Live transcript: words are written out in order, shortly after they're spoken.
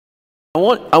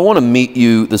I want to meet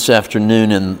you this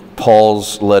afternoon in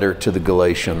Paul's letter to the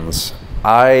Galatians.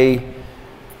 I'm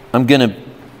going to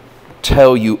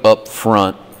tell you up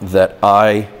front that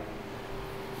I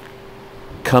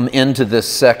come into this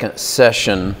second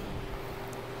session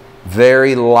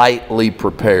very lightly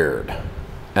prepared.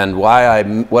 And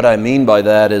what I mean by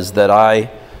that is that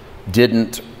I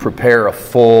didn't prepare a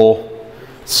full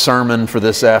sermon for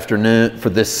this afternoon, for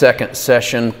this second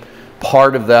session.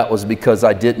 Part of that was because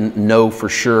I didn't know for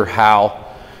sure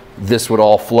how this would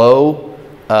all flow.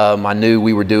 I knew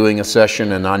we were doing a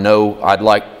session, and I know I'd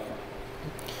like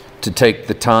to take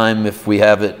the time, if we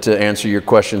have it, to answer your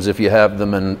questions if you have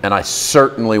them, and I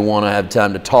certainly want to have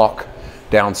time to talk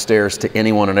downstairs to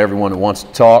anyone and everyone who wants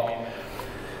to talk.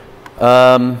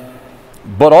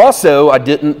 But also I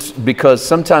didn't, because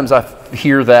sometimes I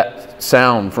hear that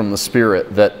sound from the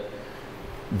Spirit that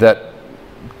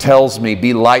tells me,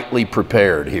 be lightly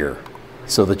prepared here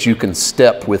so that you can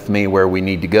step with me where we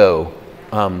need to go.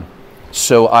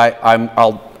 So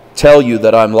I'll tell you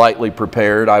that I'm lightly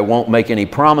prepared. I won't make any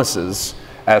promises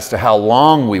as to how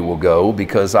long we will go,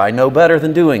 because I know better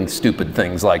than doing stupid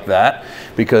things like that,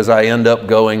 because I end up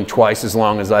going twice as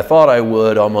long as I thought I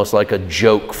would, almost like a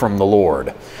joke from the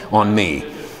Lord on me.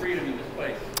 Freedom in this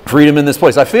place. Freedom in this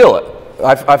place. I feel it.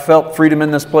 I felt freedom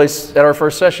in this place at our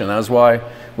first session. That was why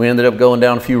we ended up going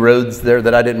down a few roads there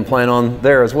that I didn't plan on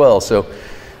there as well. So,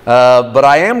 but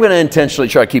I am going to intentionally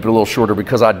try to keep it a little shorter,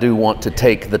 because I do want to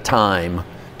take the time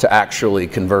to actually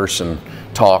converse and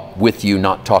talk with you,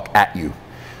 not talk at you.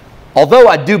 Although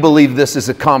I do believe this is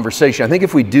a conversation, I think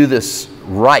if we do this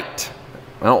right,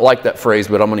 I don't like that phrase,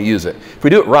 but I'm going to use it. If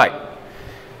we do it right,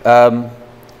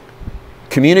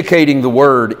 communicating the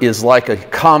word is like a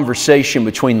conversation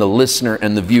between the listener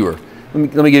and the viewer.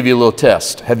 Let me give you a little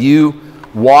test. Have you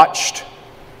watched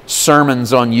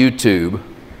sermons on YouTube?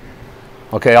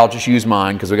 Okay, I'll just use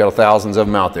mine because we got thousands of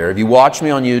them out there. If you watch me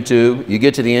on YouTube, you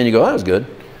get to the end, you go, that was good.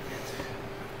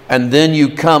 And then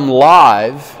you come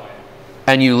live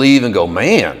and you leave and go,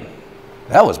 man,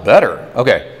 that was better.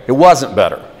 Okay, it wasn't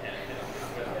better.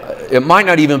 It might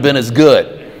not even have been as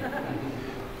good.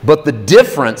 But the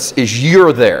difference is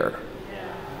you're there.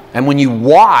 And when you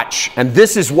watch, and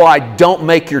this is why don't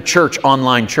make your church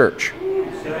online church.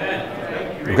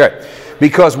 Okay,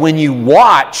 because when you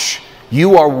watch,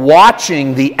 you are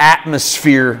watching the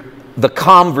atmosphere, the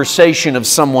conversation of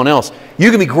someone else.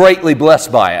 You can be greatly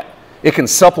blessed by it. It can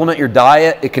supplement your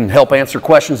diet. It can help answer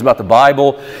questions about the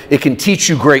Bible. It can teach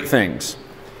you great things.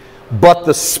 But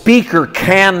the speaker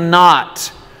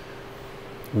cannot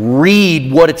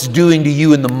read what it's doing to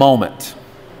you in the moment,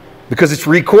 because it's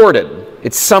recorded.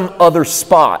 It's some other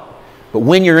spot. But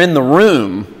when you're in the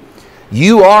room,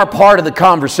 you are part of the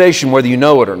conversation whether you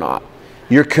know it or not.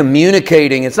 You're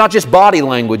communicating. It's not just body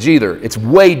language either. It's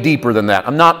way deeper than that.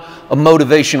 I'm not a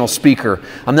motivational speaker.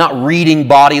 I'm not reading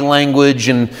body language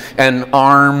and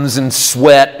arms and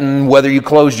sweat and whether you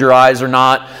closed your eyes or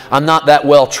not. I'm not that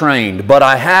well trained. But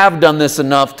I have done this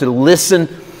enough to listen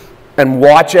and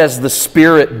watch as the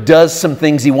Spirit does some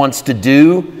things He wants to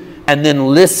do, and then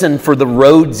listen for the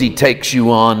roads He takes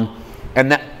you on.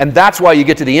 And that's why you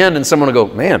get to the end and someone will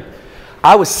go, man,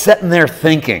 I was sitting there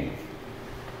thinking,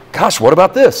 gosh, what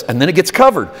about this? And then it gets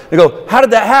covered. They go, how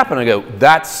did that happen? I go,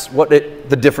 that's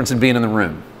the difference in being in the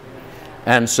room.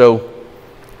 And so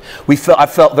I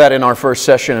felt that in our first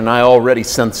session, and I already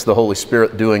sensed the Holy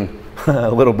Spirit doing a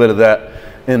little bit of that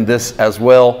in this as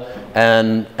well.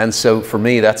 And so for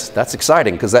me, that's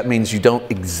exciting, because that means you don't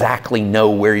exactly know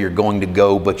where you're going to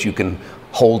go, but you can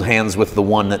hold hands with the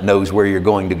one that knows where you're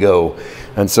going to go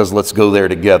and says, let's go there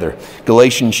together.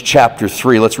 Galatians chapter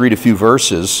 3, let's read a few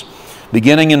verses.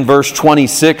 Beginning in verse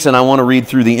 26, and I want to read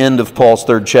through the end of Paul's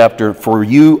third chapter. For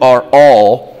you are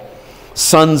all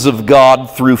sons of God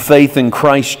through faith in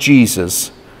Christ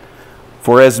Jesus.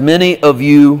 For as many of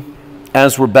you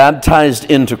as were baptized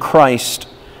into Christ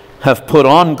have put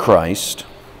on Christ.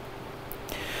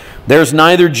 There's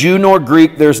neither Jew nor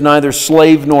Greek, there's neither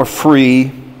slave nor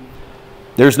free,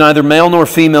 there's neither male nor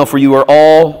female, for you are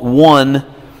all one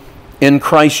in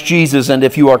Christ Jesus. And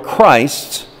if you are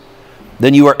Christ's,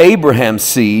 then you are Abraham's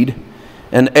seed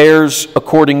and heirs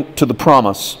according to the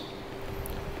promise.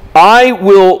 I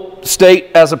will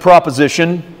state as a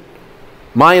proposition,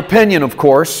 my opinion of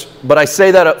course, but I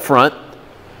say that up front,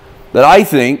 that I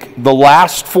think the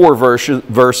last four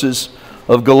verses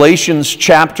of Galatians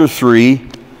chapter 3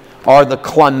 are the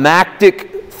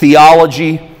climactic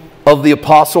theology of the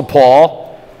Apostle Paul,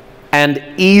 and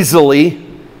easily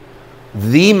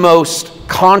the most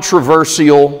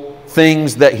controversial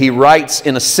things that he writes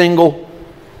in a single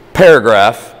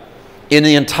paragraph in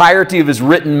the entirety of his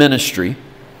written ministry.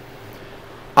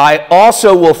 I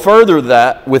also will further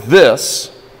that with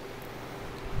this.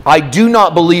 I do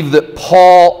not believe that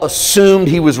Paul assumed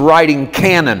he was writing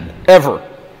canon, ever.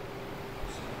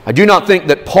 I do not think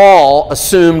that Paul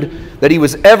assumed that he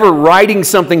was ever writing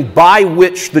something by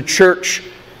which the church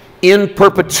in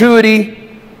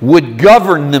perpetuity would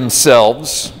govern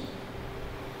themselves.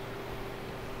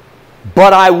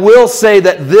 But I will say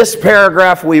that this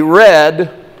paragraph we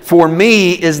read, for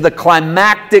me, is the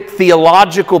climactic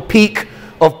theological peak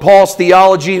of Paul's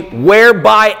theology,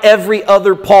 whereby every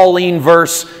other Pauline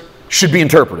verse should be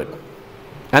interpreted.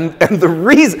 And the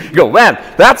reason, you go, man,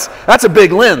 that's a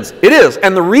big lens. It is.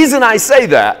 And the reason I say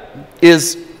that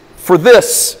is for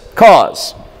this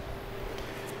cause.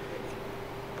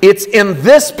 It's in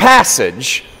this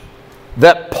passage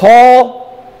that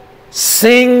Paul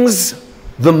sings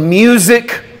the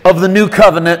music of the new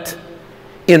covenant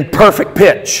in perfect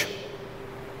pitch.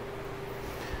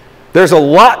 There's a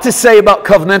lot to say about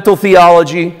covenantal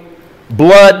theology,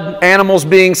 blood, animals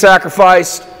being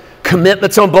sacrificed,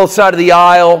 commitments on both sides of the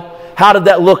aisle. How did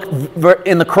that look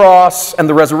in the cross and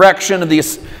the resurrection and the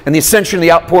ascension and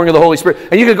the outpouring of the Holy Spirit?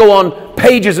 And you could go on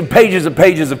pages and pages and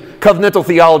pages of covenantal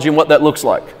theology and what that looks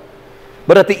like.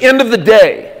 But at the end of the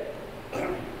day,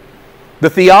 the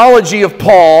theology of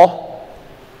Paul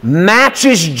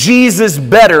matches Jesus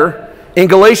better in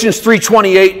Galatians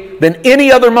 3:28 than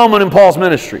any other moment in Paul's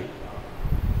ministry.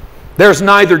 There's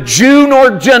neither Jew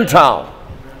nor Gentile.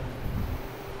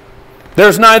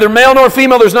 There's neither male nor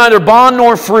female. There's neither bond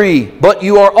nor free. But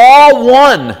you are all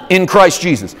one in Christ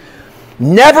Jesus.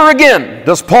 Never again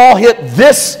does Paul hit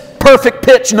this perfect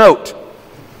pitch note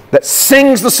that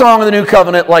sings the song of the new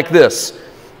covenant like this.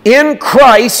 In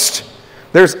Christ,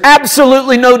 there's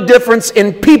absolutely no difference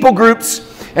in people groups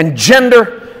and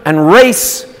gender and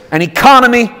race and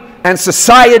economy and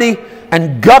society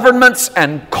and governments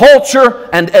and culture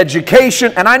and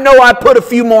education. And I know I put a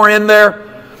few more in there,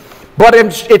 but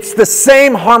it's the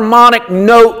same harmonic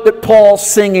note that Paul's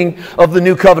singing of the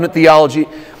new covenant theology.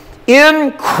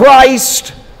 In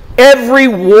Christ, every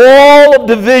wall of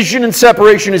division and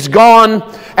separation is gone,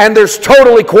 and there's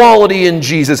total equality in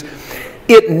Jesus.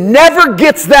 It never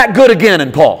gets that good again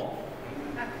in Paul.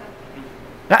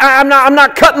 I'm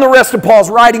not cutting the rest of Paul's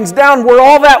writings down. We're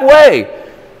all that way.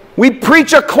 We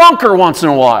preach a clunker once in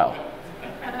a while.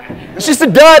 It's just a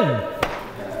dud.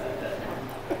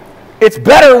 It's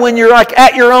better when you're like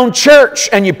at your own church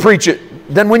and you preach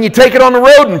it than when you take it on the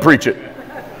road and preach it.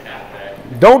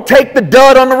 Don't take the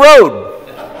dud on the road.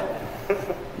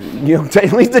 You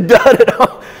know, leave the dud at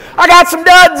home. I got some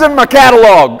duds in my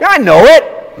catalog. I know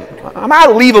it. I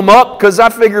might leave them up because I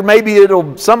figure maybe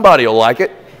somebody will like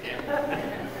it.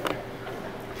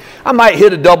 I might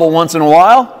hit a double once in a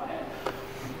while.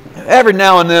 Every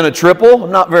now and then a triple.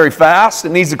 I'm not very fast. It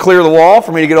needs to clear the wall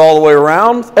for me to get all the way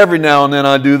around. Every now and then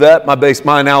I do that.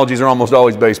 My analogies are almost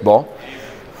always baseball.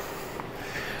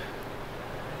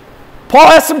 Paul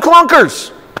has some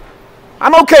clunkers.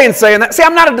 I'm okay in saying that. See,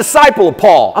 I'm not a disciple of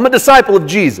Paul. I'm a disciple of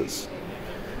Jesus.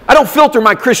 I don't filter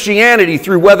my Christianity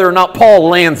through whether or not Paul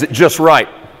lands it just right.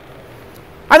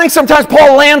 I think sometimes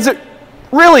Paul lands it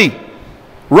really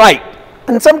right.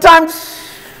 And sometimes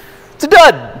it's a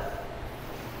dud.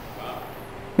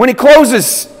 When he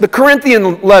closes the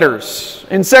Corinthian letters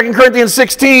in 2 Corinthians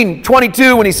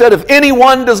 16:22, when he said, if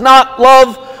anyone does not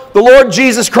love the Lord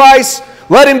Jesus Christ,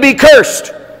 let him be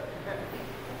cursed.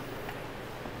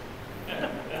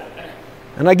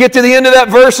 And I get to the end of that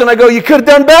verse and I go, you could have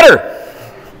done better.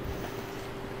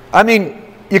 I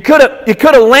mean, you could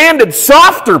have landed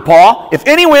softer, Paul. If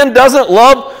anyone doesn't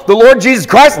love the Lord Jesus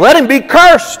Christ, let him be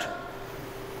cursed.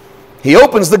 He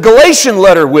opens the Galatian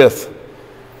letter with,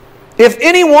 if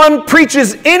anyone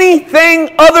preaches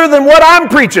anything other than what I'm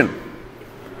preaching,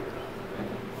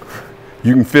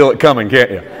 you can feel it coming,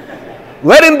 can't you?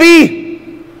 Let him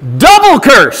be double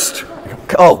cursed.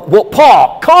 Oh, well,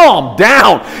 Paul, calm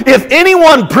down. If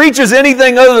anyone preaches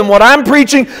anything other than what I'm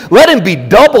preaching, let him be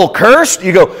double cursed.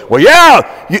 You go, well,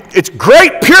 yeah, it's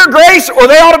great, pure grace, or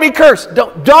they ought to be cursed.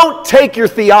 Don't take your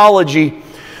theology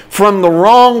from the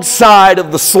wrong side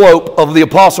of the slope of the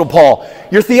Apostle Paul.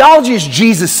 Your theology is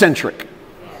Jesus-centric.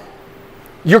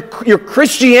 Your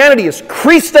Christianity is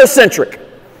Christocentric.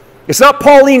 It's not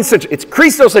Pauline-centric. It's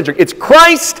Christocentric. It's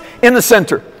Christ in the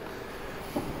center.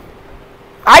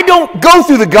 I don't go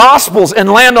through the Gospels and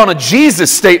land on a Jesus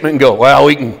statement and go, well,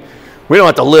 we don't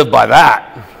have to live by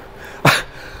that.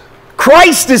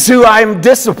 Christ is who I am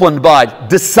disciplined by,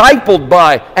 discipled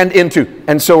by, and into.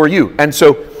 And so are you. And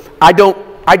so I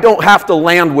don't have to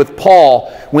land with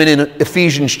Paul when in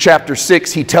Ephesians chapter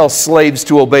 6 he tells slaves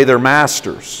to obey their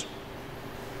masters.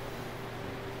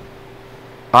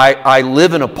 I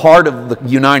live in a part of the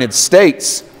United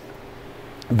States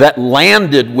that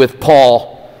landed with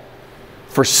Paul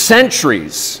for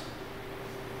centuries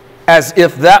as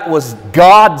if that was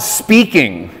God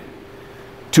speaking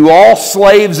to all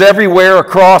slaves everywhere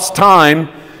across time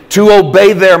to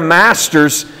obey their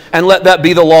masters and let that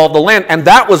be the law of the land. And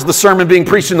that was the sermon being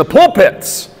preached in the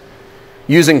pulpits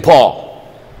using Paul.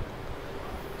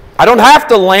 I don't have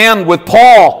to land with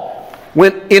Paul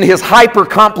in his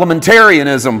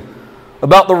hyper-complementarianism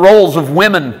about the roles of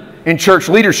women in church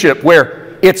leadership,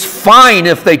 where it's fine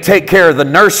if they take care of the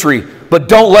nursery, but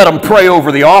don't let them pray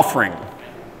over the offering.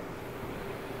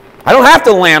 I don't have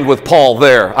to land with Paul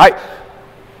there.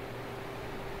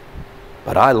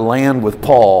 But I land with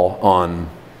Paul on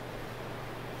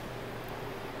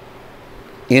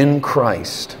in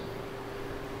Christ.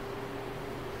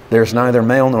 There's neither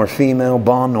male nor female,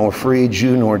 bond nor free,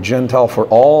 Jew nor Gentile, for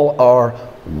all are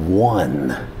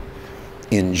one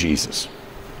in Jesus.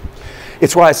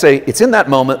 It's why I say it's in that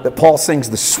moment that Paul sings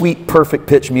the sweet, perfect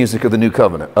pitch music of the New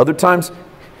Covenant. Other times,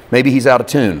 maybe he's out of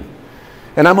tune.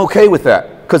 And I'm okay with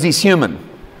that because he's human.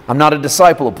 I'm not a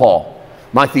disciple of Paul.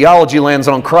 My theology lands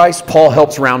on Christ. Paul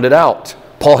helps round it out.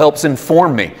 Paul helps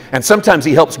inform me. And sometimes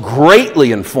he helps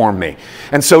greatly inform me.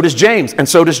 And so does James. And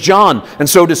so does John. And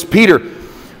so does Peter.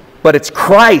 But it's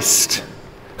Christ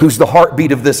who's the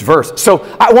heartbeat of this verse. So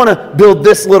I want to build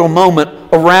this little moment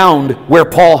around where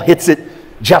Paul hits it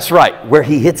just right, where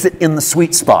he hits it in the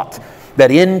sweet spot. That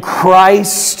in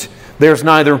Christ there's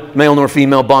neither male nor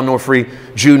female, bond nor free,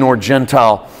 Jew nor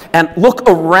Gentile. And look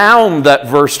around that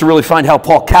verse to really find how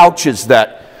Paul couches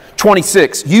that.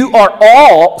 26, you are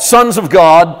all sons of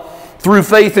God through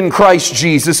faith in Christ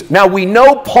Jesus. Now we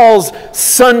know Paul's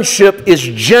sonship is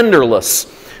genderless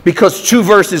because 2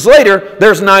 verses later,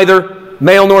 there's neither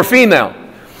male nor female.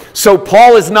 So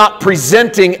Paul is not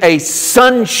presenting a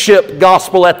sonship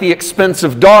gospel at the expense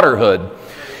of daughterhood.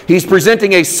 He's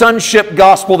presenting a sonship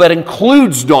gospel that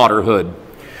includes daughterhood.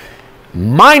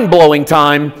 Mind-blowing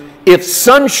time. If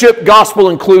sonship gospel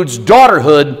includes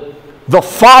daughterhood, the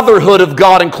fatherhood of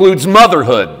God includes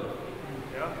motherhood.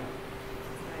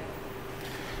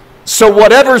 So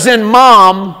whatever's in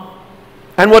mom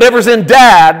and whatever's in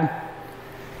dad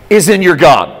is in your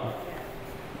God.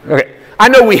 Okay. I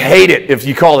know we hate it if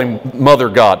you call him Mother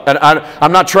God. And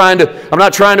I'm not trying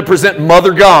to present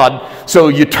Mother God so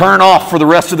you turn off for the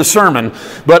rest of the sermon.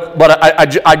 But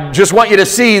I just want you to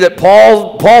see that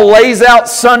Paul lays out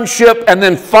sonship and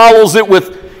then follows it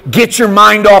with get your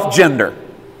mind off gender.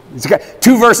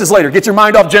 2 verses later, get your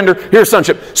mind off gender, here's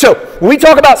sonship. So when we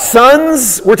talk about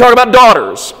sons, we're talking about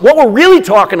daughters. What we're really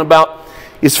talking about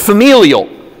is familial.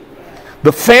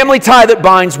 The family tie that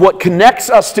binds, what connects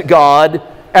us to God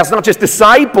as not just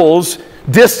disciples,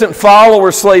 distant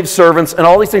followers, slave servants, and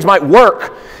all these things might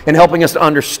work in helping us to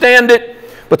understand it,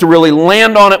 but to really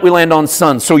land on it, we land on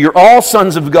sons. So you're all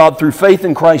sons of God through faith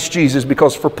in Christ Jesus,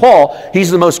 because for Paul,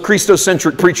 he's the most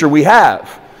Christocentric preacher we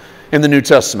have in the New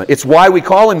Testament. It's why we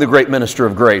call him the great minister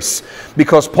of grace,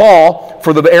 because Paul,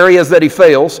 for the areas that he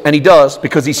fails, and he does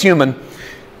because he's human,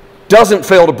 doesn't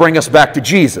fail to bring us back to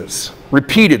Jesus.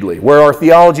 Repeatedly, where our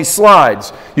theology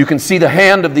slides, you can see the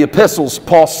hand of the epistles,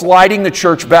 Paul sliding the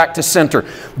church back to center,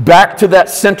 back to that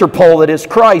center pole that is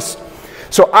Christ.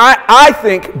 So I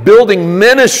think building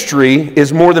ministry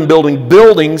is more than building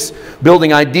buildings,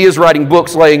 building ideas, writing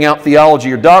books, laying out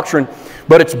theology or doctrine,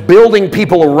 but it's building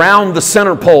people around the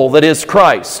center pole that is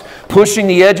Christ, pushing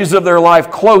the edges of their life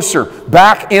closer,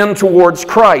 back in towards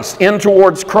Christ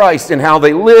in how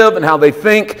they live and how they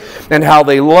think and how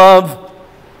they love.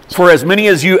 For as many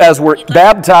as you were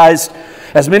baptized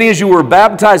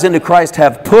into Christ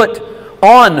have put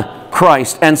on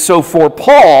Christ. And so for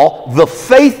Paul, the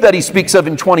faith that he speaks of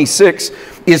in 26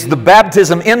 is the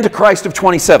baptism into Christ of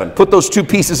 27. Put those 2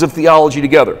 pieces of theology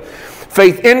together.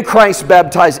 Faith in Christ,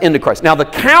 baptized into Christ. Now the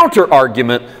counter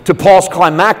argument to Paul's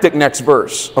climactic next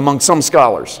verse among some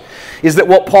scholars is that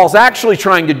what Paul's actually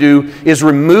trying to do is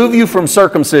remove you from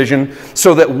circumcision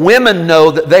so that women know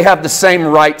that they have the same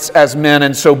rights as men.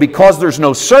 And so because there's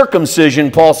no circumcision,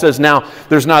 Paul says now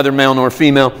there's neither male nor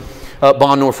female,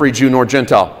 bond nor free, Jew nor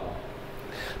Gentile.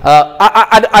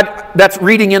 That's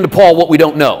reading into Paul what we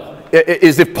don't know.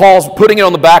 Is if Paul's putting it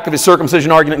on the back of his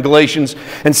circumcision argument in Galatians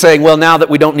and saying, well, now that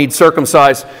we don't need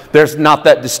circumcised, there's not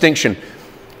that distinction.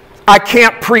 I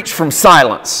can't preach from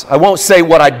silence. I won't say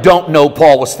what I don't know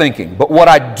Paul was thinking. But what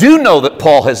I do know that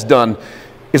Paul has done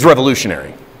is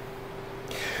revolutionary.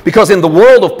 Because in the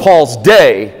world of Paul's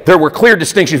day, there were clear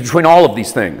distinctions between all of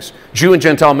these things. Jew and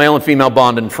Gentile, male and female,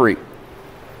 bond and free.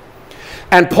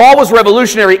 And Paul was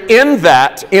revolutionary in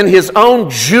that, in his own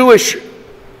Jewish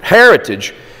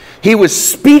heritage, He was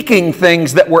speaking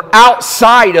things that were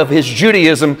outside of his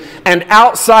Judaism and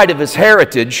outside of his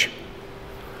heritage,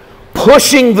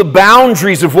 pushing the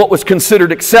boundaries of what was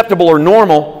considered acceptable or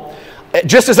normal.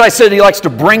 Just as I said, he likes to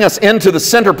bring us into the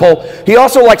center pole, he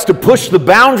also likes to push the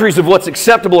boundaries of what's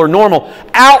acceptable or normal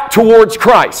out towards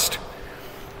Christ,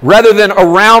 rather than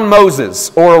around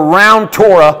Moses or around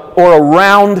Torah or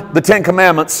around the Ten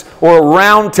Commandments or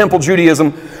around Temple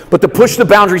Judaism, but to push the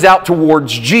boundaries out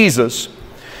towards Jesus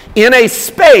in a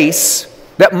space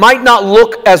that might not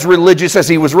look as religious as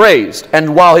he was raised.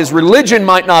 And while his religion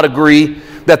might not agree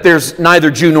that there's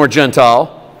neither Jew nor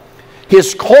Gentile,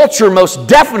 his culture most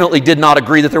definitely did not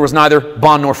agree that there was neither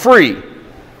bond nor free.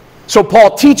 So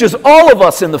Paul teaches all of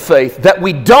us in the faith that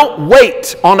we don't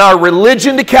wait on our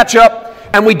religion to catch up,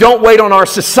 and we don't wait on our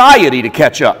society to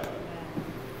catch up.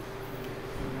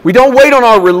 We don't wait on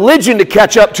our religion to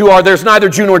catch up to our there's neither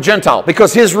Jew nor Gentile,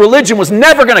 because his religion was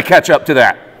never going to catch up to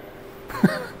that.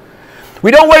 We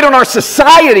don't wait on our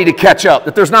society to catch up,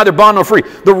 that there's neither bond nor free.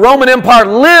 The Roman Empire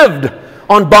lived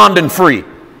on bond and free.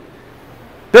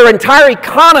 Their entire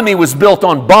economy was built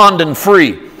on bond and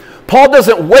free. Paul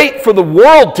doesn't wait for the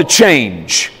world to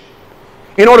change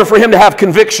in order for him to have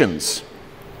convictions.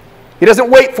 He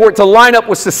doesn't wait for it to line up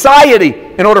with society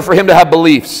in order for him to have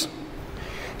beliefs.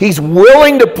 He's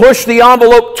willing to push the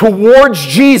envelope towards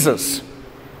Jesus.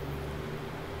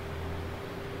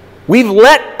 We've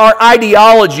let our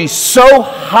ideology so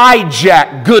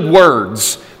hijack good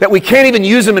words that we can't even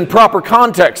use them in proper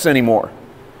context anymore.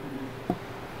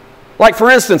 Like,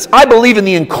 for instance, I believe in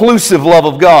the inclusive love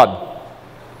of God.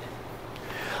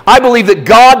 I believe that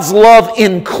God's love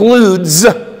includes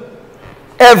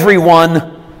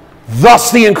everyone,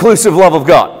 thus the inclusive love of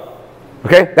God.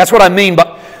 Okay? That's what I mean.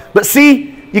 But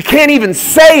see, you can't even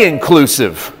say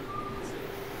inclusive,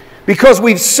 because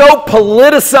we've so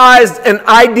politicized and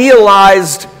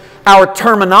idealized our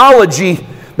terminology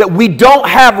that we don't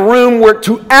have room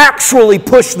to actually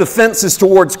push the fences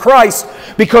towards Christ,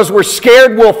 because we're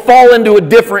scared we'll fall into a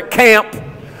different camp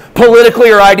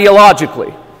politically or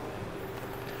ideologically.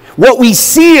 What we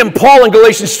see in Paul in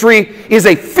Galatians 3 is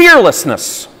a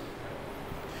fearlessness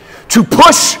to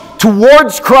push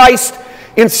towards Christ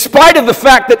in spite of the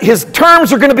fact that his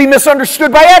terms are going to be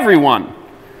misunderstood by everyone.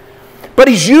 But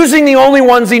he's using the only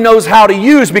ones he knows how to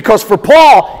use, because for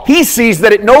Paul, he sees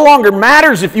that it no longer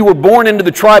matters if you were born into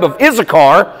the tribe of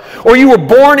Issachar or you were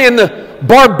born in the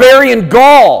barbarian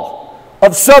Gaul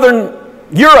of southern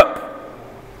Europe.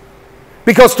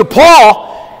 Because to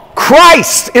Paul,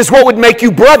 Christ is what would make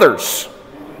you brothers.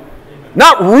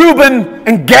 Not Reuben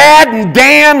and Gad and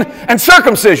Dan and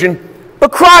circumcision,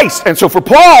 but Christ. And so for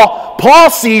Paul, Paul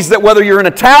sees that whether you're an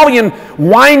Italian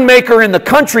winemaker in the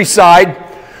countryside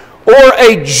or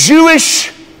a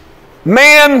Jewish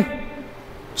man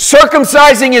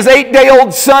circumcising his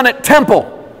 8-day-old son at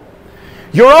temple,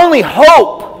 your only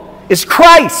hope is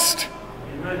Christ.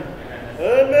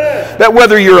 Amen. That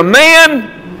whether you're a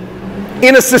man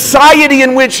in a society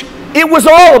in which it was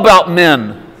all about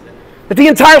men, that the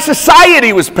entire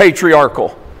society was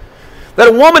patriarchal, that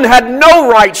a woman had no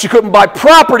rights, she couldn't buy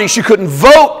property, she couldn't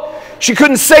vote, she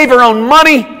couldn't save her own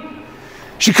money,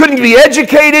 she couldn't be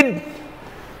educated,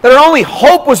 that her only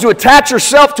hope was to attach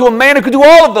herself to a man who could do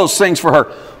all of those things for her.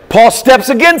 Paul steps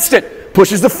against it,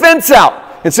 pushes the fence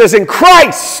out, and says, in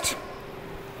Christ,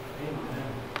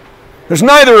 there's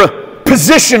neither a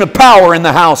position of power in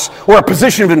the house or a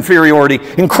position of inferiority.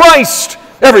 In Christ,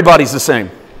 everybody's the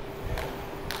same.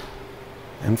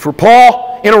 And for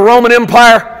Paul, in a Roman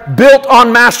Empire built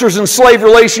on masters and slave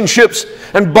relationships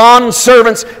and bond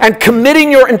servants, and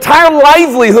committing your entire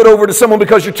livelihood over to someone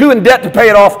because you're too in debt to pay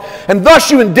it off, and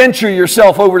thus you indenture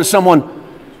yourself over to someone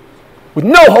with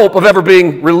no hope of ever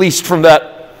being released from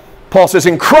that, Paul says,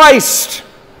 in Christ,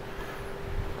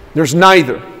 there's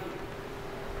neither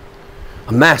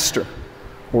a master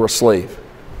or a slave.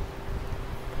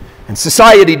 And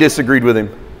society disagreed with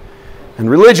him, and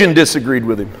religion disagreed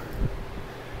with him,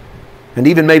 and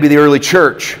even maybe the early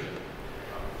church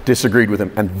disagreed with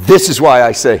him. And this is why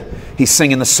I say he's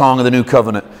singing the song of the new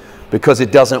covenant, because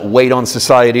it doesn't wait on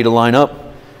society to line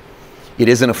up. It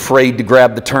isn't afraid to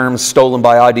grab the terms stolen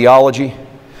by ideology,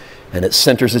 and it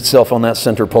centers itself on that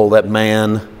center pole, that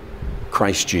man,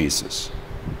 Christ Jesus.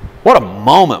 What a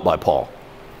moment by Paul.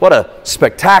 What a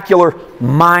spectacular,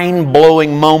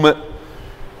 mind-blowing moment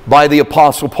by the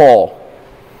Apostle Paul.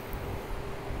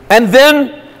 And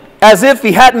then, as if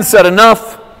he hadn't said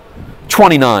enough,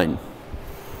 29.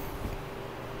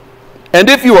 And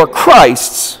if you are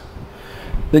Christ's,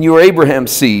 then you are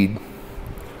Abraham's seed,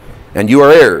 and you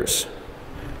are heirs,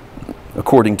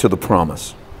 according to the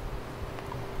promise.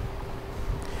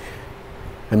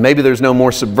 And maybe there's no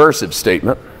more subversive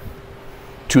statement,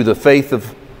 to the faith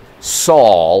of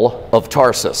Saul of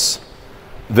Tarsus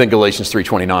than Galatians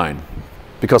 3:29.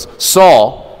 Because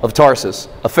Saul of Tarsus,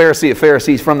 a Pharisee of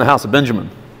Pharisees from the house of Benjamin,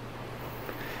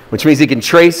 which means he can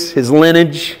trace his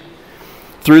lineage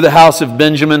through the house of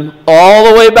Benjamin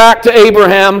all the way back to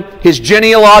Abraham. His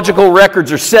genealogical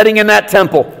records are sitting in that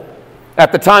temple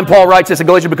at the time Paul writes this in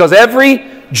Galatians, because every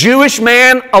Jewish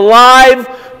man alive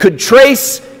could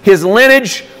trace his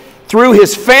lineage through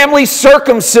his family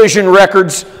circumcision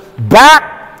records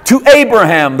back to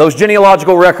Abraham. Those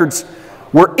genealogical records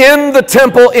were in the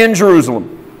temple in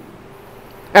Jerusalem.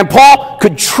 And Paul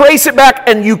could trace it back,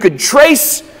 and you could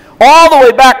trace all the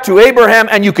way back to Abraham,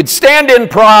 and you could stand in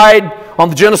pride on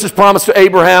the Genesis promise to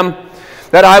Abraham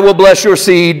that I will bless your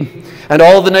seed, and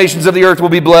all the nations of the earth will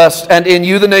be blessed, and in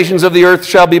you the nations of the earth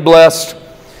shall be blessed.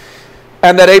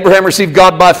 And that Abraham received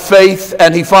God by faith,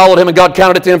 and he followed him, and God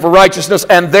counted it to him for righteousness,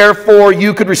 and therefore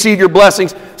you could receive your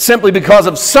blessings simply because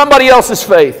of somebody else's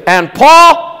faith. And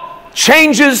Paul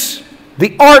changes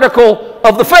the article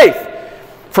of the faith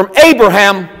from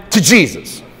Abraham to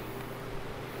Jesus.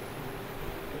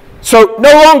 So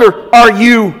no longer are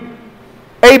you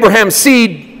Abraham's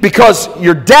seed because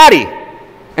your daddy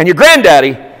and your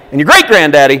granddaddy and your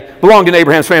great-granddaddy belonged in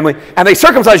Abraham's family, and they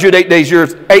circumcised you at 8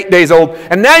 days old,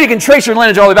 and now you can trace your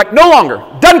lineage all the way back. No longer.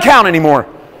 Doesn't count anymore.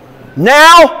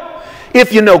 Now,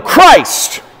 if you know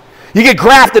Christ, you get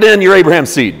grafted in, you're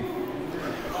Abraham's seed.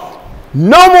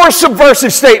 No more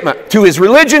subversive statement to his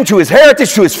religion, to his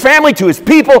heritage, to his family, to his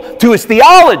people, to his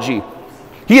theology.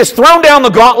 He has thrown down the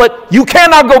gauntlet. You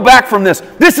cannot go back from this.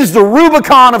 This is the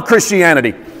Rubicon of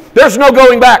Christianity. There's no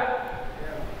going back.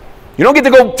 You don't get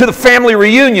to go to the family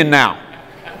reunion now.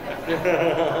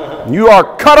 You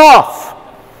are cut off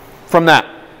from that.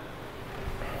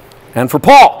 And for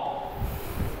Paul,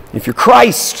 if you're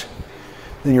Christ,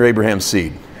 then you're Abraham's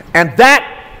seed. And that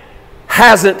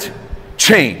hasn't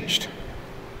changed.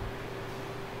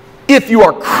 If you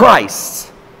are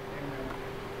Christ,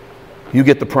 you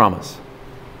get the promise.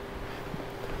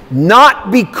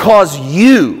 Not because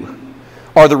you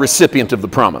are the recipient of the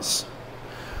promise,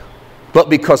 but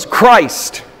because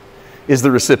Christ is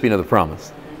the recipient of the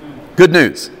promise. Good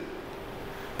news.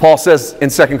 Paul says in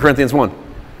 2 Corinthians 1,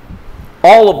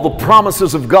 all of the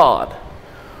promises of God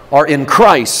are in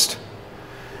Christ,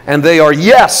 and they are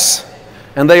yes,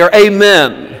 and they are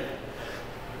amen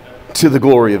to the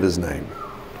glory of His name.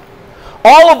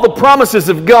 All of the promises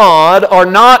of God are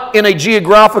not in a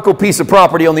geographical piece of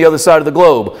property on the other side of the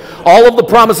globe. All of the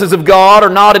promises of God are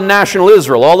not in national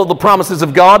Israel. All of the promises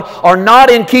of God are not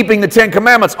in keeping the Ten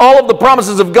Commandments. All of the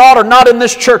promises of God are not in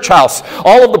this church house.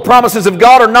 All of the promises of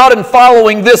God are not in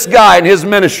following this guy and his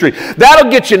ministry. That'll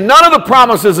get you none of the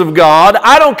promises of God.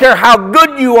 I don't care how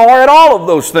good you are at all of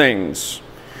those things.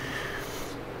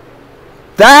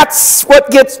 That's what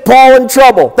gets Paul in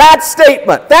trouble. That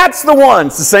statement, that's the one.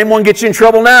 It's the same one gets you in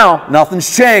trouble now.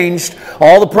 Nothing's changed.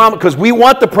 All the promise, because we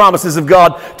want the promises of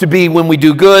God to be when we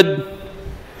do good.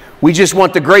 We just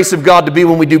want the grace of God to be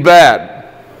when we do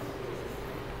bad.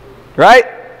 Right?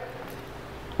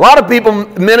 A lot of people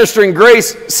ministering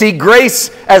grace see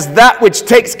grace as that which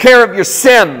takes care of your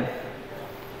sin,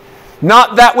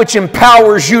 not that which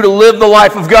empowers you to live the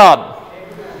life of God.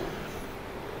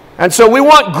 And so we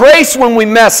want grace when we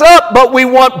mess up, but we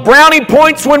want brownie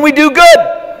points when we do good.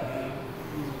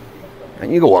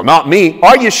 And you go, well, not me.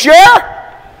 Are you sure?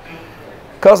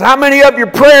 Because how many of your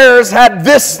prayers had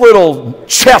this little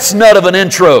chestnut of an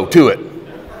intro to it?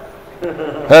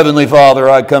 Heavenly Father,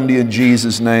 I come to you in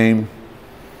Jesus' name.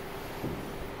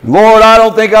 Lord, I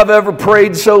don't think I've ever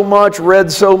prayed so much,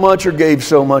 read so much, or gave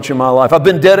so much in my life. I've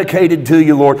been dedicated to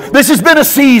you, Lord. This has been a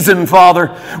season, Father,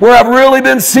 where I've really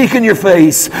been seeking your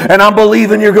face, and I'm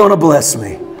believing you're going to bless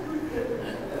me.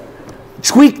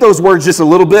 Tweak those words just a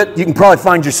little bit. You can probably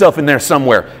find yourself in there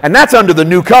somewhere. And that's under the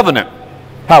new covenant,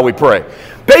 how we pray.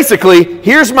 Basically,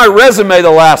 here's my resume the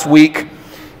last week.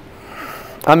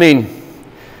 I mean,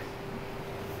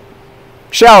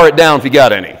 shower it down if you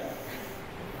got any.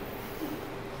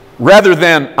 Rather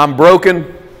than, I'm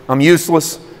broken, I'm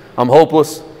useless, I'm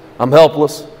hopeless, I'm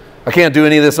helpless, I can't do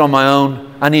any of this on my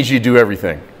own, I need you to do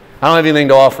everything. I don't have anything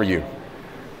to offer you.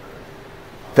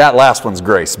 That last one's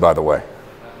grace, by the way.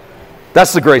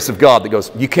 That's the grace of God that goes,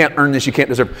 you can't earn this, you can't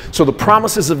deserve. So the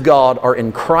promises of God are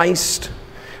in Christ,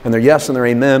 and they're yes and they're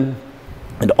amen.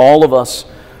 And all of us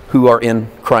who are in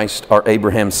Christ are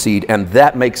Abraham's seed, and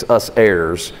that makes us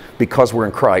heirs because we're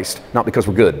in Christ, not because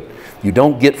we're good. You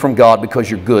don't get from God because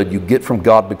you're good. You get from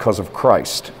God because of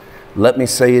Christ. Let me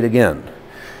say it again.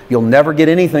 You'll never get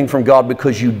anything from God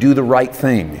because you do the right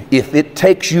thing. If it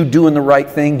takes you doing the right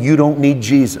thing, you don't need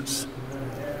Jesus.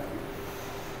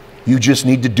 You just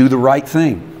need to do the right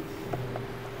thing.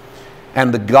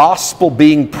 And the gospel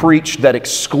being preached that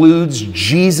excludes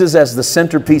Jesus as the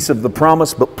centerpiece of the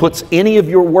promise but puts any of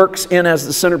your works in as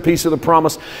the centerpiece of the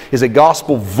promise is a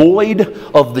gospel void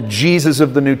of the Jesus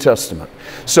of the New Testament.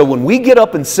 So when we get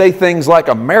up and say things like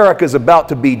America's about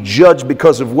to be judged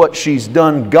because of what she's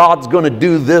done, God's going to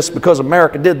do this because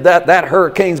America did that, that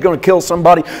hurricane's going to kill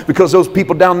somebody because those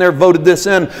people down there voted this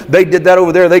in, they did that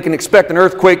over there, they can expect an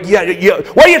earthquake. Yeah.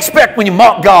 What do you expect when you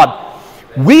mock God?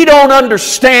 We don't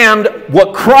understand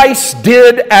what Christ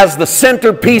did as the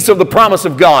centerpiece of the promise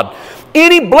of God.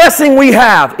 Any blessing we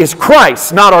have is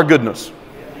Christ, not our goodness.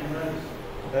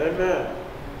 Amen.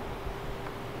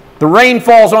 The rain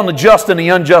falls on the just and the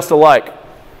unjust alike.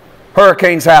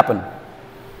 Hurricanes happen.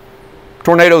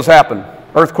 Tornadoes happen.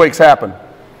 Earthquakes happen.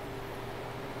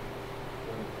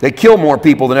 They kill more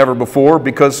people than ever before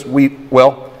because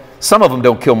some of them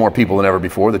don't kill more people than ever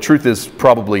before. The truth is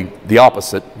probably the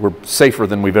opposite. We're safer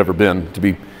than we've ever been, to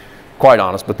be quite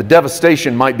honest. But the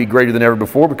devastation might be greater than ever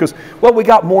before because, we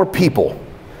got more people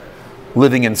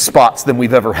living in spots than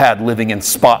we've ever had living in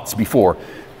spots before.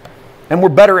 And we're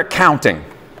better at counting.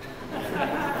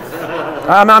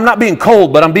 I'm not being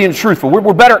cold, but I'm being truthful.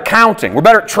 We're better at counting. We're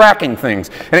better at tracking things.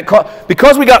 And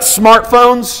because we got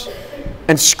smartphones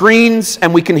and screens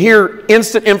and we can hear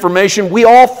instant information, we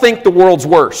all think the world's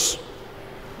worse.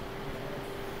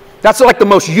 That's like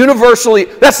that's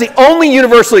the only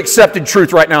universally accepted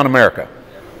truth right now in America.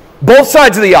 Both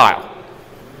sides of the aisle.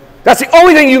 That's the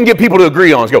only thing you can get people to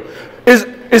agree on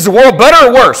is the world better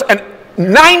or worse? And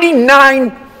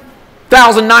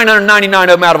 99,999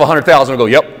 of them out of 100,000 will go,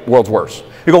 yep, world's worse.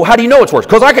 You go, how do you know it's worse?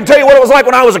 Because I can tell you what it was like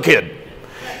when I was a kid.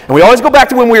 And we always go back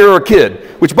to when we were a kid,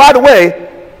 which, by the way,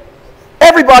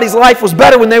 everybody's life was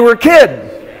better when they were a kid.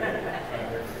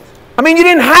 I mean, you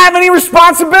didn't have any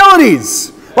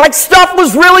responsibilities. Like, stuff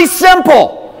was really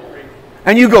simple.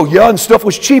 And you go, yeah, and stuff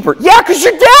was cheaper. Yeah, because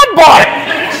your dad bought it.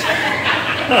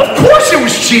 Of course it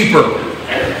was cheaper.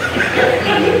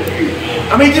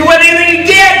 I mean, he went anything he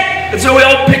did. And so we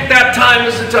all picked that time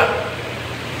as the time.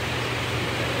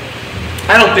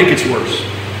 I don't think it's worse.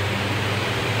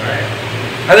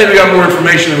 I think we got more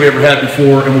information than we ever had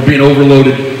before, and we're being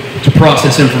overloaded to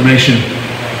process information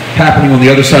happening on the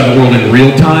other side of the world in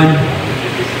real time.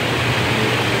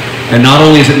 And not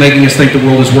only is it making us think the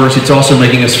world is worse, it's also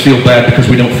making us feel bad because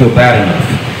we don't feel bad enough.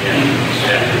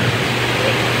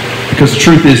 Because the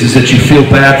truth is that you feel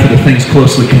bad for the things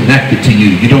closely connected to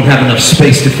you. You don't have enough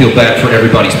space to feel bad for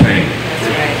everybody's pain.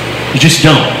 You just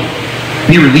don't.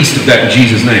 Be released of that in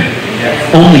Jesus' name.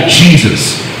 Only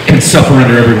Jesus can suffer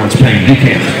under everyone's pain. You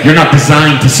can't. You're not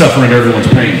designed to suffer under everyone's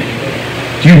pain.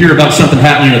 You hear about something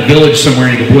happening in a village somewhere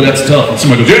and you go, boy, that's tough. And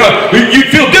somebody goes, yeah,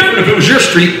 you'd feel different if it was your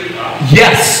street.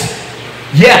 Yes.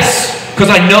 Yes. Because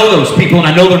I know those people and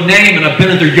I know their name and I've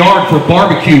been in their yard for a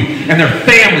barbecue and their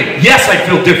family. Yes, I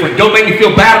feel different. Don't make me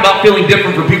feel bad about feeling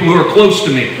different for people who are close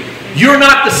to me. You're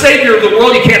not the savior of the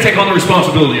world. You can't take on the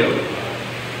responsibility of it.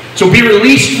 So be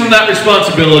released from that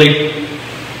responsibility.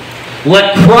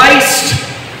 Let Christ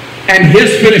and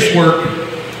His finished work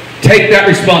take that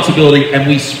responsibility and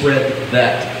we spread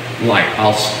that light.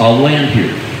 I'll land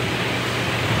here.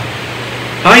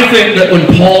 I think that when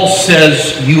Paul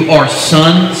says you are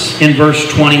sons in verse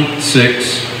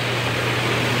 26,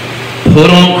 put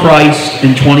on Christ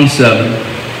in 27,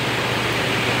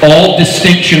 all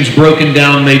distinctions broken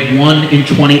down made one in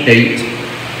 28,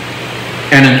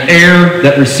 and an heir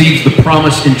that receives the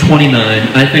promise in 29,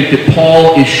 I think that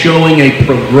Paul is showing a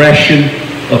progression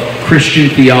of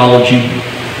Christian theology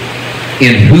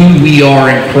in who we are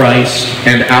in Christ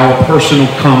and our personal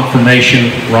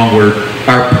confirmation, wrong word,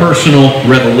 our personal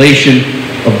revelation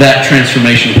of that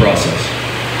transformation process.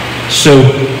 So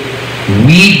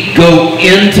we go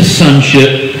into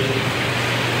sonship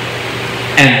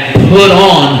and put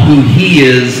on who He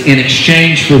is in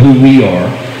exchange for who we are.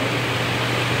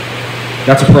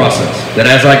 That's a process. That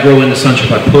as I grow into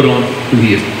sonship, I put on who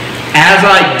He is. As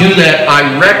I do that,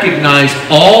 I recognize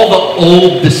all the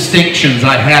old distinctions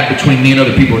I had between me and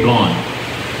other people are gone.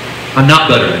 I'm not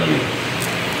better than you.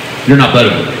 You're not better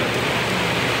than me.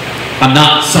 I'm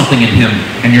not something in Him,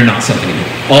 and you're not something in Him.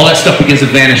 All that stuff begins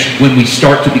to vanish when we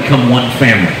start to become one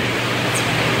family.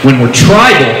 When we're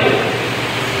tribal,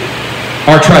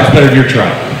 our tribe's better than your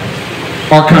tribe.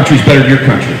 Our country's better than your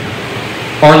country.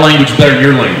 Our language is better than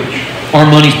your language. Our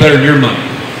money's better than your money.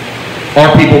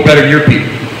 Our people better than your people.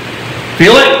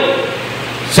 Feel it?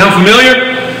 Sound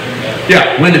familiar?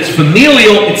 Yeah. When it's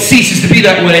familial, it ceases to be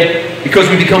that way. because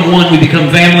we become one, we become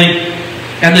family.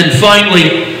 And then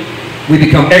finally, we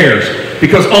become heirs,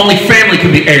 because only family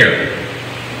can be heir.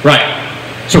 Right.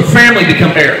 So family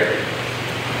become heir.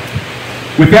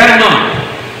 With that in mind,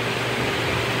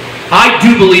 I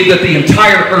do believe that the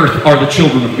entire earth are the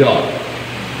children of God.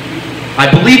 I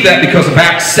believe that because of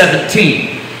Acts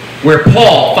 17, where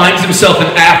Paul finds himself in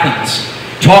Athens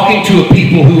talking to a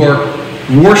people who are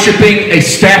worshiping a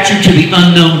statue to the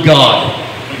unknown God.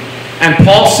 And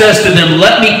Paul says to them,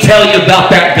 let me tell you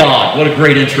about that God. What a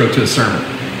great intro to a sermon.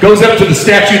 Goes up to the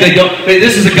statue,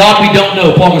 this is a God we don't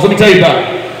know. Paul goes, let me tell you about it.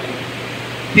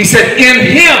 He said, in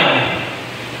Him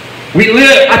we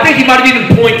live. I think he might have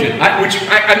even pointed, which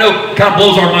I know kind of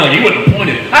blows our mind. He wouldn't have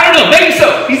pointed. I don't know, maybe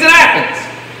so. He's in Athens.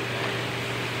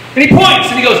 And he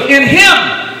points and he goes, in Him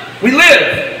we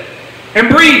live and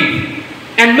breathe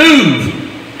and move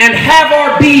and have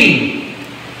our being.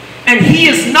 And He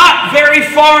is not very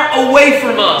far away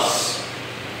from us.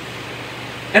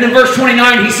 And in verse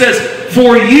 29 he says,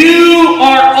 for you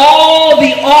are all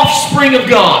the offspring of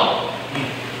God.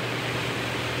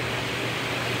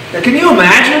 Now, can you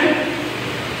imagine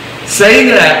saying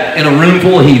that in a room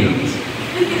full of heathens?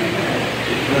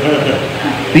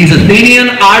 These Athenian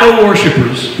idol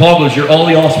worshippers, Paul goes, you're all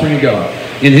the offspring of God.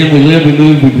 In Him we live, we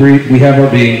move, we breathe, we have our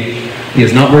being. He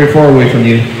is not very far away from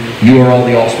you. You are all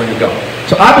the offspring of God.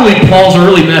 So I believe Paul's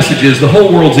early message is the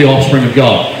whole world's the offspring of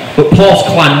God. But Paul's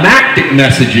climactic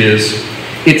message is,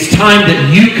 it's time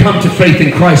that you come to faith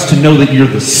in Christ to know that you're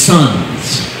the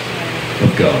sons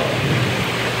of God.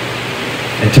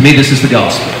 And to me, this is the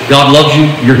gospel. God loves you,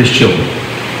 you're His children.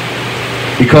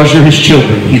 Because you're His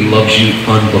children, He loves you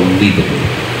unbelievably.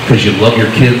 Because you love your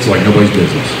kids like nobody's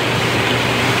business.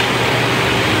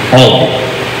 All of you.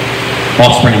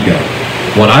 Offspring of God.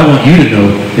 What I want you to know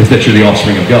is that you're the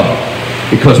offspring of God.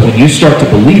 Because when you start to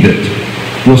believe it,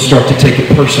 you'll start to take it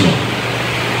personal.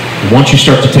 And once you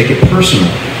start to take it personal,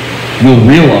 you'll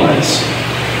realize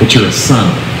that you're a son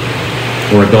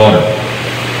or a daughter.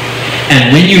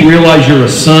 And when you realize you're a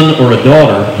son or a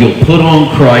daughter, you'll put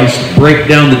on Christ, break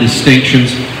down the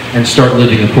distinctions, and start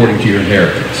living according to your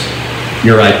inheritance.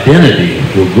 Your identity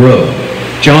will grow.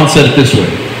 John said it this way,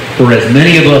 for as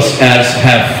many of us as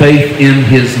have faith in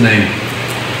His name,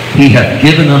 He hath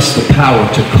given us the power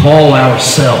to call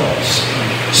ourselves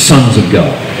sons of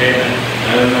God.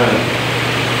 Amen.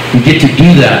 We get to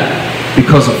do that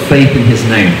because of faith in His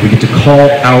name. We get to call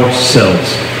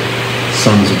ourselves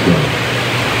sons of God.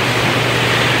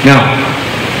 Now,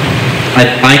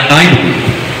 I believe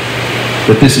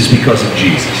that this is because of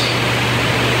Jesus.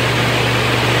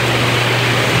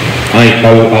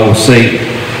 I will say,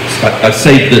 I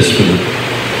saved this for the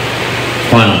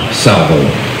final salvo.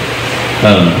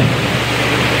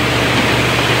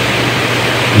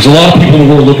 There's a lot of people in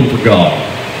the world looking for God.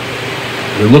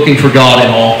 They're looking for God in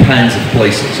all kinds of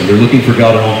places, and they're looking for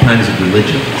God in all kinds of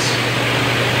religions.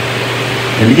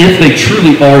 And if they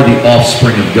truly are the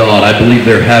offspring of God, I believe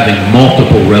they're having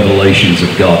multiple revelations of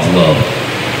God's love,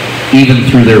 even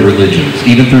through their religions,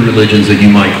 even through religions that you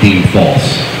might deem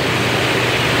false.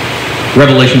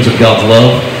 Revelations of God's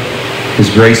love,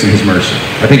 His grace, and His mercy.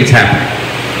 I think it's happening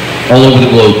all over the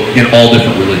globe in all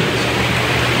different religions.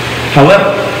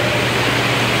 However,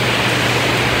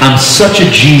 I'm such a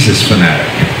Jesus fanatic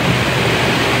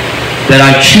that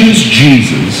I choose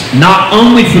Jesus not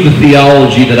only for the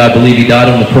theology that I believe He died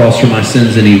on the cross for my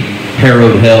sins and He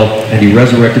harrowed hell and He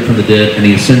resurrected from the dead and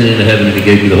He ascended into heaven and He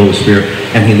gave me the Holy Spirit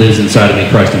and He lives inside of me,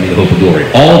 Christ in me, the hope of glory.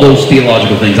 All those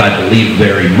theological things I believe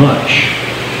very much.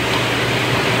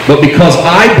 But because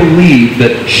I believe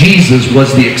that Jesus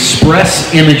was the express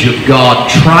image of God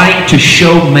trying to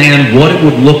show man what it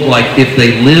would look like if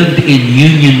they lived in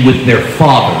union with their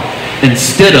Father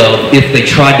instead of if they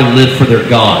tried to live for their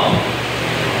God.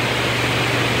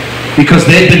 Because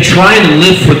they've been trying to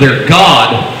live for their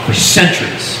God for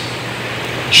centuries.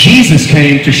 Jesus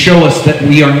came to show us that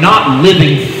we are not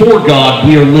living for God,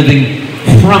 we are living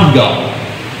from God.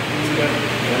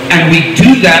 And we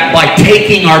do that by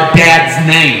taking our dad's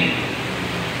name.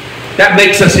 That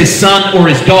makes us his son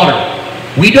or his daughter.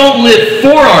 We don't live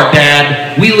for our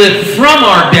dad, we live from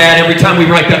our dad every time we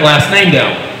write that last name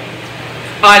down.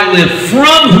 I live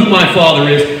from who my Father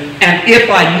is, and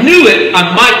if I knew it,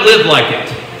 I might live like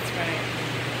it.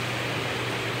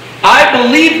 I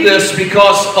believe this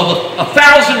because of a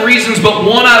thousand reasons, but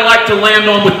one I like to land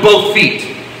on with both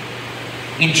feet.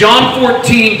 In John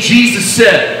 14, Jesus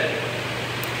said,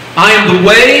 I am the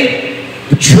way,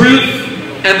 the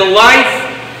truth, and the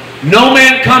life. No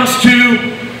man comes to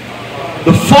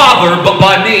the Father but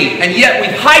by me. And yet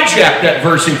we've hijacked that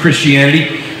verse in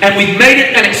Christianity, and we've made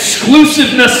it an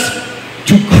exclusiveness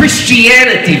to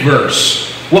Christianity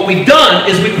verse. What we've done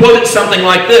is we quoted something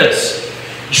like this.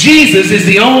 Jesus is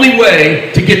the only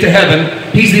way to get to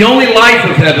heaven. He's the only life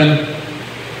of heaven.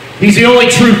 He's the only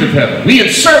truth of heaven. We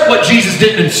insert what Jesus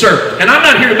didn't insert. And I'm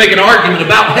not here to make an argument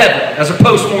about heaven as a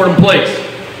post-mortem place.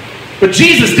 But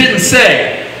Jesus didn't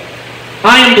say,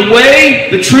 I am the way,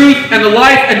 the truth, and the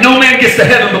life, and no man gets to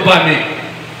heaven but by me.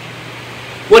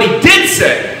 What he did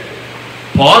say,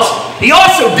 pause, he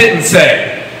also didn't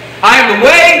say, I am the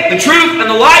way, the truth, and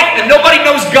the life, and nobody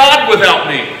knows God without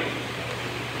me.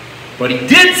 But he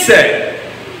did say,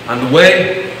 I'm the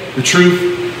way, the truth,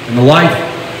 and the life,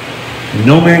 and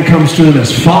no man comes to him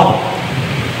as Father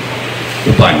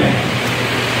but by me.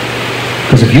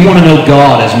 Because if you want to know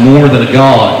God as more than a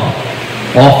God,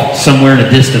 off somewhere in a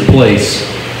distant place,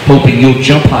 hoping you'll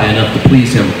jump high enough to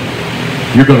please him,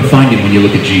 you're going to find him when you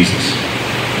look at Jesus.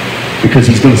 Because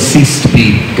he's going to cease to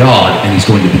be God and he's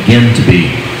going to begin to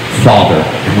be Father.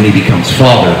 And when he becomes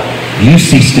Father, you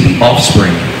cease to be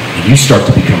offspring and you start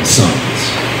to become sons.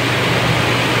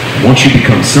 Once you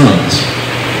become sons,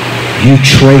 you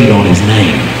trade on his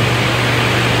name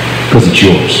because it's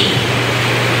yours.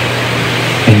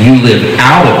 And you live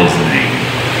out of his name.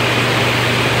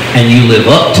 And you live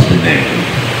up to the name.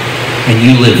 And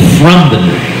you live from the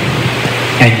name.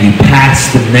 And you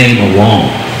pass the name along.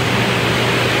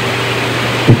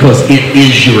 Because it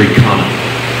is your economy.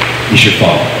 It's your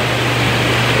Father.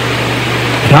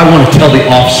 And I want to tell the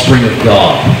offspring of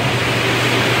God,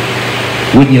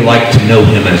 wouldn't you like to know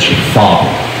him as your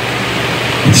Father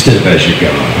instead of as your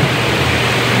God?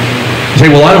 You say,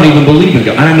 well, I don't even believe in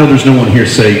God. I know there's no one here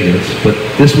saying this, but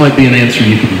this might be an answer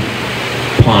you can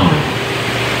ponder.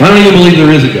 I don't even believe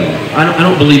there is a God. I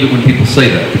don't believe it when people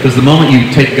say that, because the moment you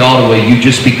take God away, you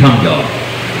just become God.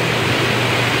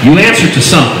 You answer to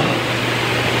something.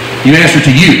 You answer to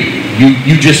you.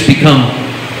 You just become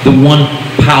the one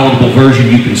palatable version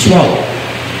you can swallow.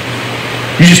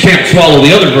 You just can't swallow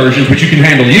the other versions, but you can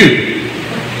handle you.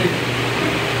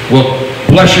 Well,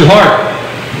 bless your heart.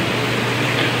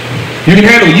 You can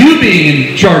handle you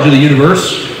being in charge of the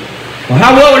universe. Well,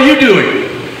 how well are you doing?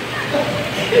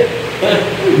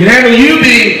 You can handle you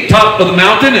being top of the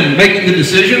mountain and making the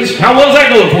decisions. How well is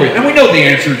that going for you? And we know the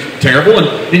answer is terrible.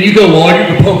 And then you go, well, you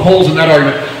can poke holes in that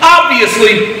argument.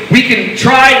 Obviously, we can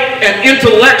try and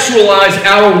intellectualize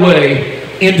our way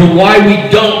into why we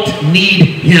don't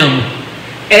need him.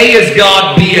 A as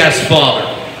God, B as Father.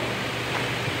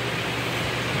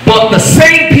 But the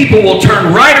same people will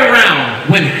turn right around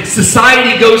when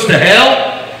society goes to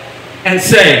hell and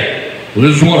say, well,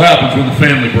 this is what happens when the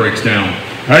family breaks down.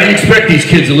 How do you expect these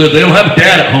kids to live? They don't have a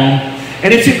dad at home.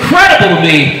 And it's incredible to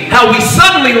me how we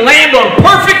suddenly land on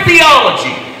perfect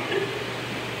theology.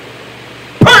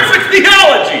 Perfect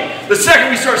theology. The second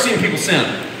we start seeing people sin.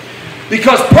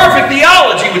 Because perfect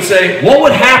theology would say, what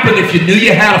would happen if you knew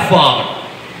you had a father?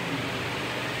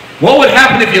 What would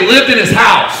happen if you lived in his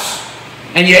house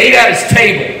and you ate at his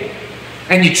table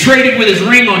and you traded with his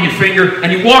ring on your finger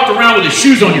and you walked around with his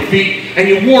shoes on your feet and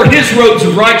you wore his robes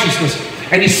of righteousness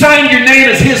and you signed your name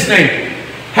as his name?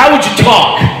 How would you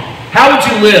talk? How would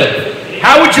you live?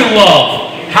 How would you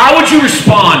love? How would you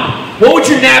respond? What would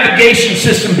your navigation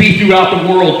system be throughout the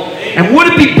world? And would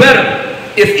it be better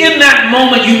if in that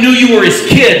moment you knew you were his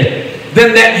kid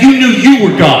than that you knew you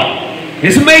were God?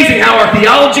 It's amazing how our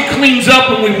theology cleans up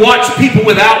when we watch people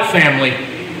without family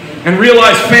and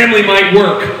realize family might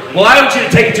work. Well, I want you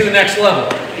to take it to the next level.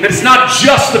 And it's not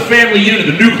just the family unit,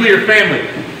 the nuclear family.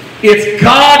 It's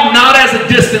God not as a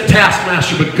distant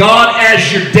taskmaster, but God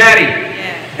as your daddy.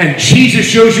 And Jesus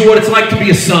shows you what it's like to be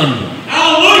a son.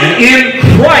 Hallelujah. And in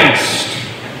Christ,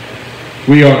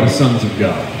 we are the sons of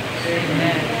God.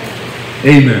 Amen.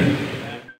 Amen.